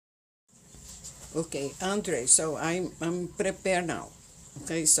Okay, Andre, so I'm prepared now.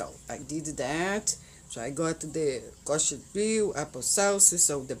 Okay, so I did that. So I got the kosher bill, apple sauce,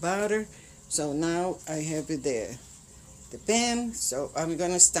 so the butter. So now I have the pan. So I'm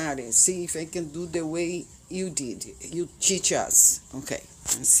gonna start and see if I can do the way you did. You teach us. Okay,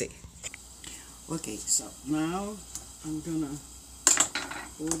 let's see. Okay, so now I'm gonna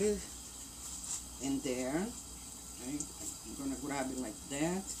put it in there. Okay, I'm gonna grab it like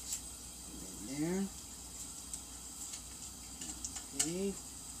that. And then there. Okay,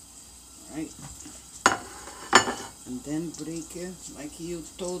 all right. And then break it like you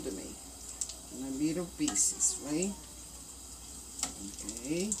told me in a little pieces, right?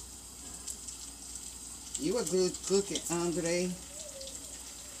 Okay. You a good cookie, Andre.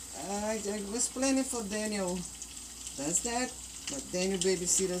 I was planning for Daniel. Does that? But Daniel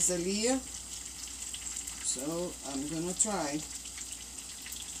babysitters Aaliyah. So I'm gonna try.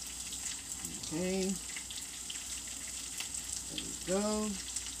 Okay. There we go.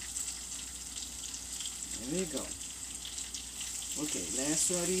 There we go. Okay,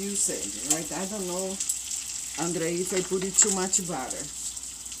 that's what you said, right? I don't know, Andre, if I put it too much butter.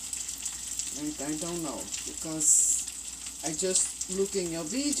 Right? I don't know because I just look in your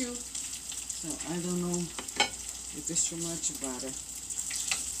video, so I don't know if it's too much butter.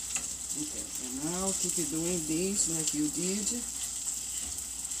 Okay, and now keep it doing this like you did,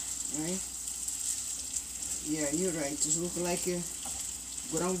 right? Yeah, you're right. Just look like a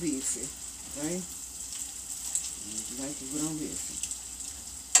ground beef, right? Like a ground beef.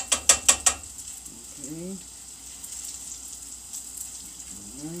 Okay.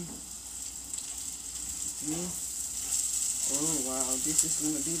 Alright. Okay. Oh wow, this is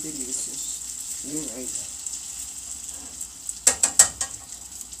gonna be delicious. You're right.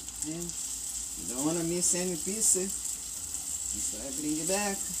 And you don't wanna miss any piece. So I bring it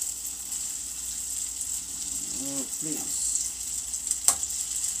back. Oh please.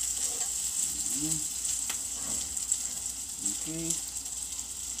 Okay.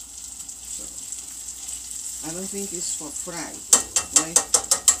 So I don't think it's for fry, right?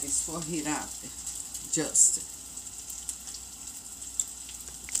 It's for heat up. Just.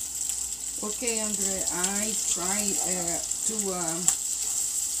 Okay, Andre, I try to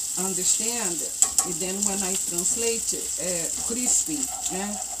understand, and then when I translate crispy,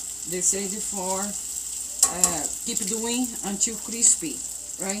 they say for keep doing until crispy,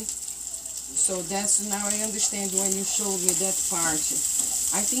 right? So that's now I understand when you showed me that part.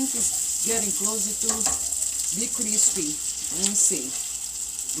 I think it's getting closer to be crispy. Let me see.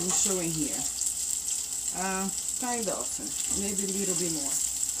 I'm showing here. Kind of, maybe a little bit more.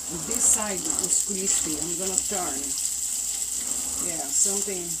 This side is crispy. I'm gonna turn. Yeah,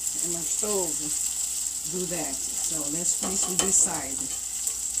 something in my stove do that. So let's crisp this side.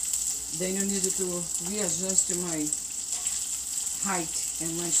 Then you need to readjust my height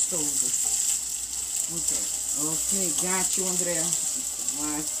and my stove. Okay, okay, got you, Andrea.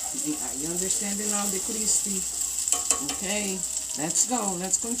 I understand now the crispy. Okay, let's go.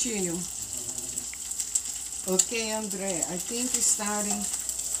 Let's continue. Okay, Andrea, I think it's starting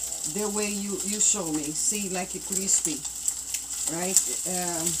the way you show me. See, like a crispy, right?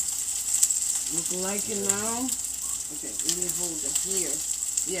 Look like it now. Okay, let me hold it here.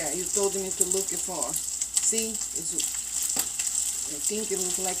 Yeah, you told me to look it for. See, I think it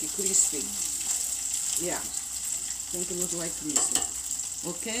looks like a crispy. Yeah, I think it looks like crispy.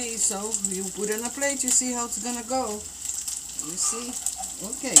 Okay, so you put it on a plate. You see how it's gonna go. You see?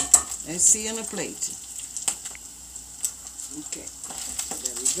 Okay, let's see on a plate. Okay,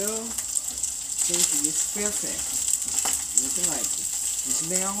 there we go. Thinking it's perfect. Look like it. The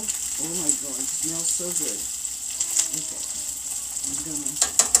smell, oh my god, it smells so good. Okay, I'm gonna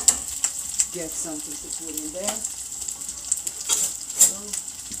get something to put in there.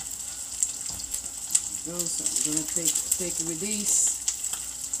 So I'm gonna take it with these,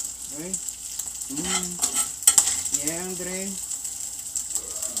 right? Yeah, Andre,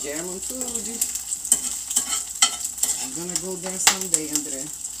 German food. I'm gonna go there someday, Andre.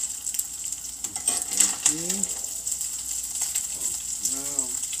 Okay. Wow.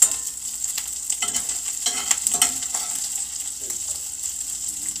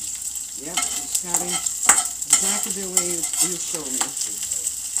 Yeah, it's cutting exactly the way you showed me.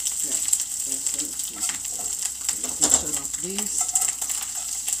 Yeah, that's it. You can shut off this.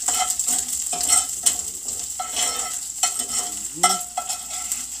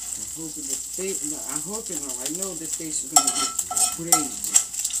 I hope you know. I know the taste is gonna be great.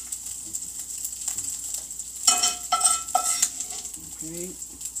 Okay.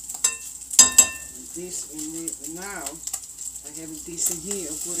 And this now I have this in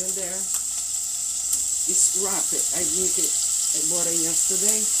here. Put in there. It's wrapped. I make it. I bought it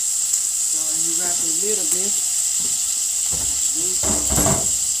yesterday, so I wrap it a little bit.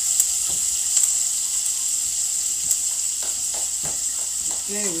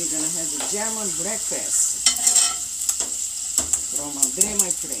 Okay, we're gonna have a German breakfast from Andre,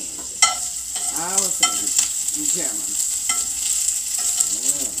 my friend, our friend in German.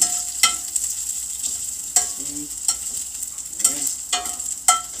 Yeah. Okay.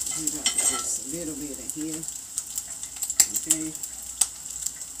 Yeah. Just a little bit in here. Okay.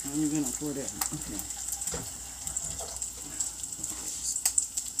 I'm gonna put it. Okay.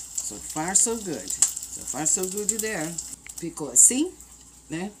 So far, so good. So far, so good there. Ficou assim,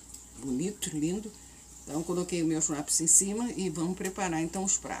 né? Bonito, lindo. Então, coloquei os meus wraps em cima e vamos preparar então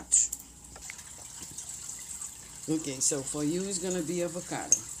os pratos. Okay, so for you it's gonna be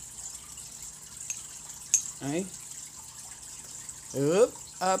avocado. Alright?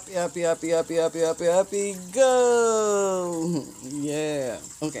 Up, go! Yeah.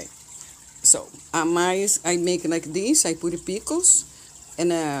 Okay. So, I make like this. I put pickles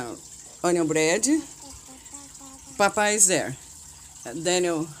and onion bread. Papa is there.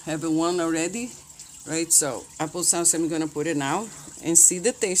 Daniel have one already, right? So, apple sauce, I'm gonna put it now and see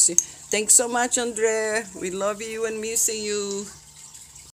the taste. Thanks so much, Andre. We love you and missing you.